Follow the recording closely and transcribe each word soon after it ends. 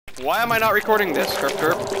Why am I not recording this, Herp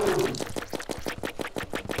Derp?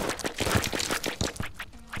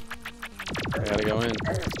 I gotta go in.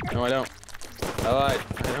 No, I don't. I lied.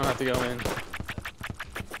 I don't have to go in.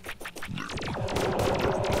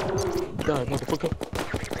 Die, motherfucker.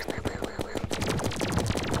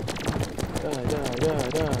 Die, die, die,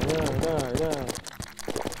 die, die, die.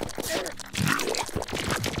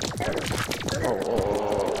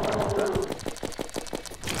 Oh, I want that.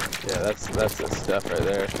 Yeah, that's the stuff right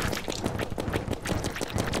there.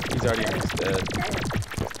 He's already almost dead.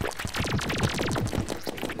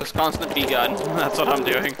 This constant B-gun. That's what I'm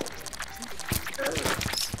doing.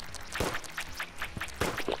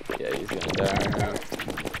 Yeah, he's gonna die right now.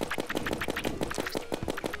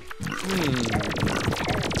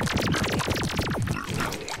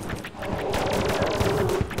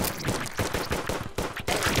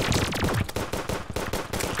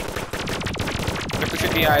 Look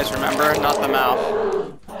at the eyes, remember? Not the mouth.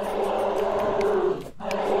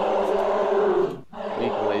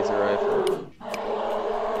 Weak laser rifle.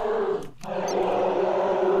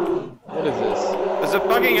 What is this? Is it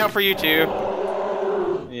bugging out for you too?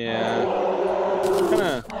 Yeah.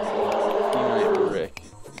 Kinda. You might brick.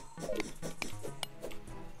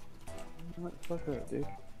 What the fuck up, dude?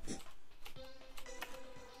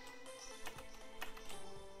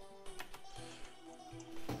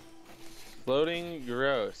 Floating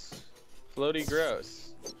gross. Floaty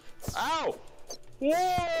gross. Ow! Whoa!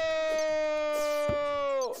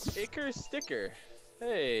 Icker sticker.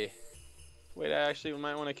 Hey. Wait, I actually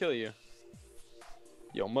might want to kill you.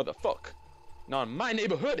 Yo, motherfuck. Not in my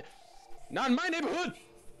neighborhood! Not in my neighborhood!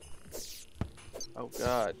 Oh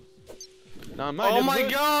god. Not in my neighborhood! Oh my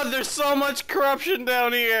god, there's so much corruption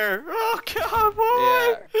down here! Oh god,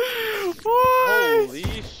 why? Yeah. Why?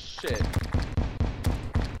 Holy shit.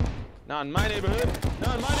 Not in my neighborhood!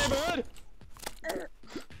 Not in my neighborhood!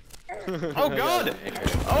 Oh god!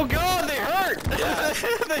 Oh god, they hurt! Yeah.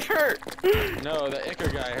 They hurt! No, the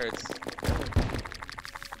Icker guy hurts.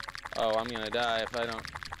 Oh, I'm gonna die if I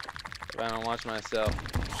don't watch myself.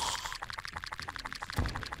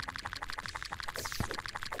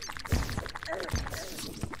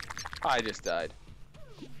 I just died.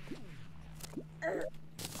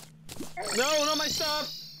 No, not my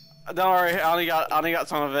stuff! Don't worry, I only got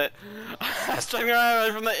some of it. I was trying to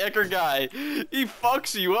run from the Icker guy. He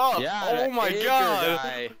fucks you up. Yeah, oh my Icker god.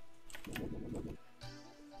 guy.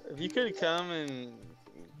 If you could come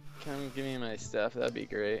give me my stuff, that'd be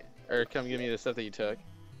great. Or come give me the stuff that you took.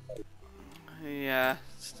 Yeah,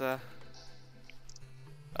 just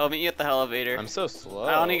I'll meet you at the elevator. I'm so slow.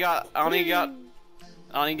 I only got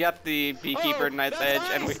the Beekeeper, Knight's Edge,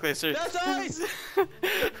 and Weak Laser. That's ice! This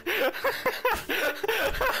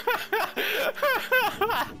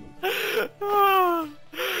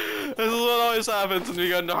is what always happens when we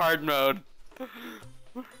go into hard mode.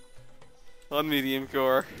 On medium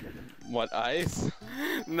core. What, ice?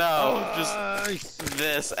 No, just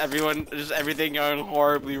this. Just everything going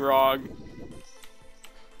horribly wrong.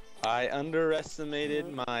 I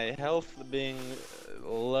underestimated my health being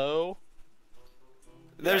low.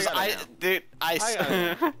 There's dude, ice.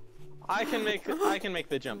 I can make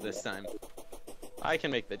the jump this time. I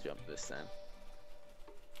can make the jump this time.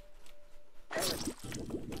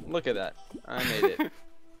 Look at that. I made it.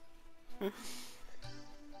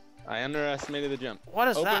 I underestimated the jump. What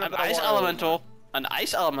is that? An ice elemental. An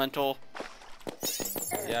ice elemental.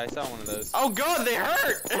 Yeah, I saw one of those. Oh god, they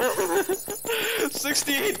hurt!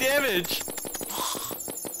 68 damage!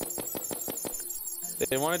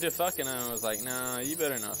 They wanted to fuck and I was like, nah, you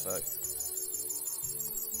better not fuck.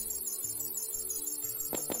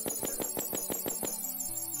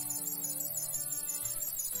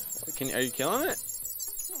 Are you killing it?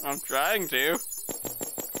 I'm trying to.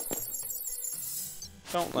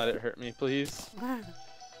 Don't let it hurt me, please.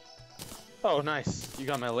 Oh, nice. You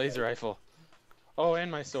got my laser rifle. Oh,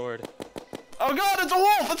 and my sword. Oh god, it's a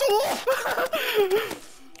wolf! It's a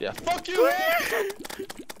wolf! Yeah, fuck you!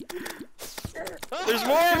 There's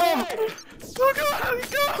more of them! Oh god!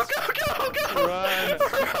 Go! Run! Run!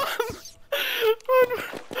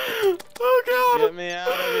 Oh god! Get me out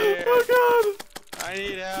of here! Oh god! I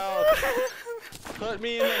need help! Put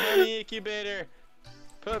me in the honey incubator!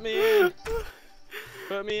 Put me in!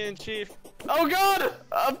 Put me in, Chief! Oh god!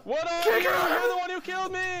 What are you? You're the one who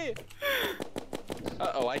killed me!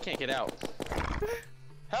 Uh-oh, I can't get out.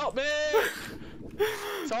 Help me!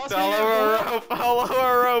 Toss me in! I'll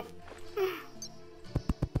lower a rope!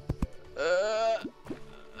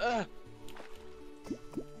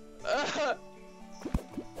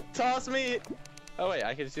 Toss me! Oh wait,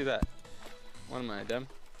 I can just do that. What am I, dumb?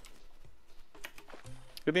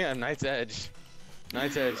 Good thing I have Knight's Edge.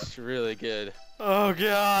 Night Edge really good. Oh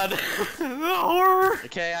god. The horror.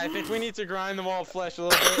 Okay, I think we need to grind the wall of flesh a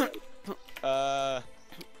little bit.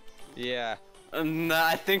 Yeah. Nah,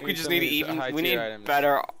 I think we just need to we need items.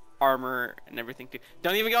 better armor and everything too.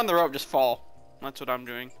 Don't even get on the rope, just fall. That's what I'm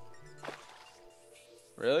doing.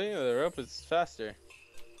 Really? The rope is faster.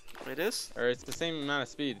 It is? Or it's the same amount of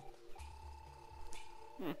speed.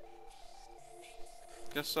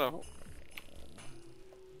 Guess so.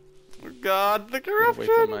 Oh god, the Get away from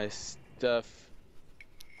corruption! my stuff.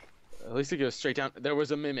 At least it goes straight down. There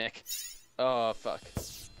was a mimic. Oh, fuck.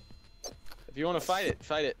 If you want to fight it,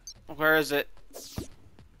 fight it. Where is it?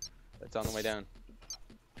 It's on the way down.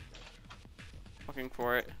 Looking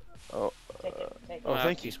for it. Oh, Oh,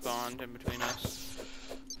 thank you. Spawned in between us.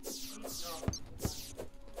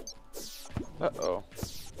 Uh-oh.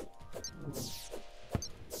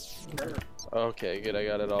 Okay, good. I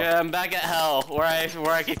got it all. Yeah, I'm back at hell, where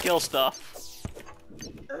I could kill stuff.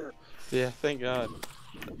 Yeah, thank God.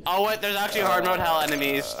 Oh wait, there's actually hard mode hell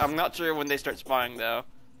enemies. I'm not sure when they start spawning though.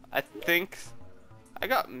 I think I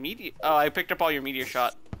got meteor. Oh, I picked up all your meteor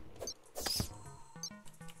shot.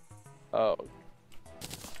 Oh.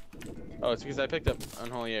 Oh, it's because I picked up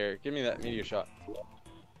unholy air. Give me that meteor shot.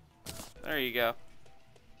 There you go.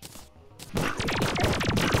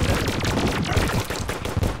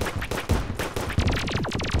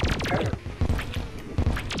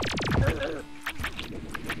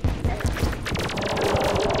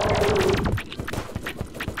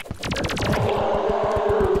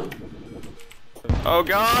 Oh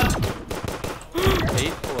god!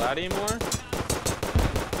 8 Palladium more?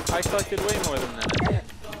 I collected way more than that.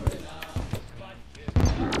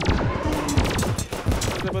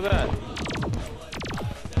 What's up with that?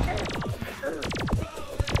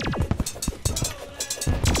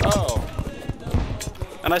 Oh.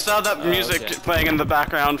 And I saw that music okay. playing in the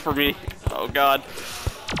background for me. Oh god.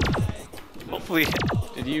 Hopefully.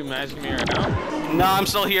 Did you magic me right now? No, I'm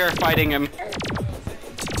still here fighting him.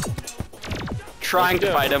 Trying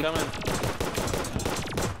to fight him.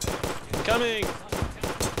 Coming.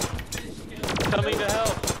 Coming to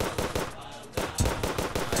help.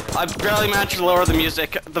 I barely managed to lower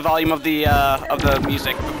the volume of the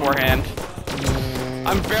music beforehand.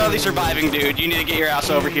 I'm barely surviving, dude. You need to get your ass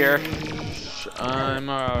over here. I'm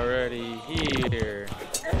already here.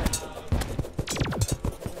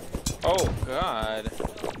 Oh God.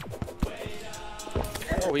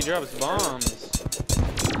 Oh, he drops bombs.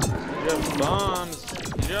 He drops bombs.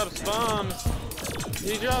 He drops bombs.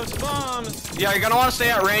 He drops bombs. Yeah, you're gonna want to stay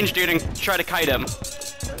at range, dude, and try to kite him.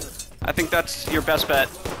 I think that's your best bet.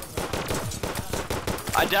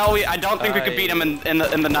 I don't think we could beat him in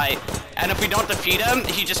the night. And if we don't defeat him,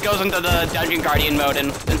 he just goes into the Dungeon Guardian mode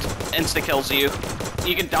and insta kills you.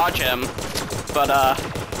 You can dodge him, but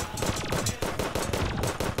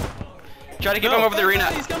try to keep him over the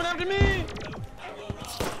arena. He's coming after me.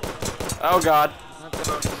 Oh god.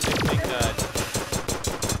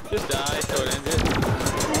 Just die, so it ends it.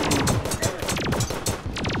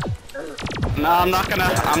 No, I'm not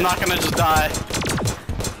gonna just die.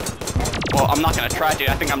 Well, I'm not gonna try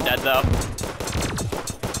to. I think I'm dead though.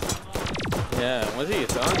 Yeah, once he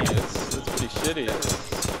gets on you, it's pretty shitty.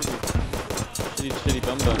 It's shitty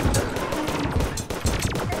bum bum.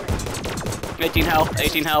 18 health,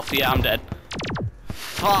 18 health. Yeah, I'm dead.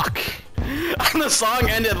 Fuck. And the song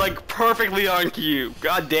ended like perfectly on cue.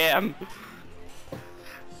 God damn.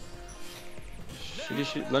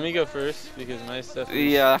 Let me go first because my stuff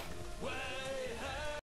is... Yeah.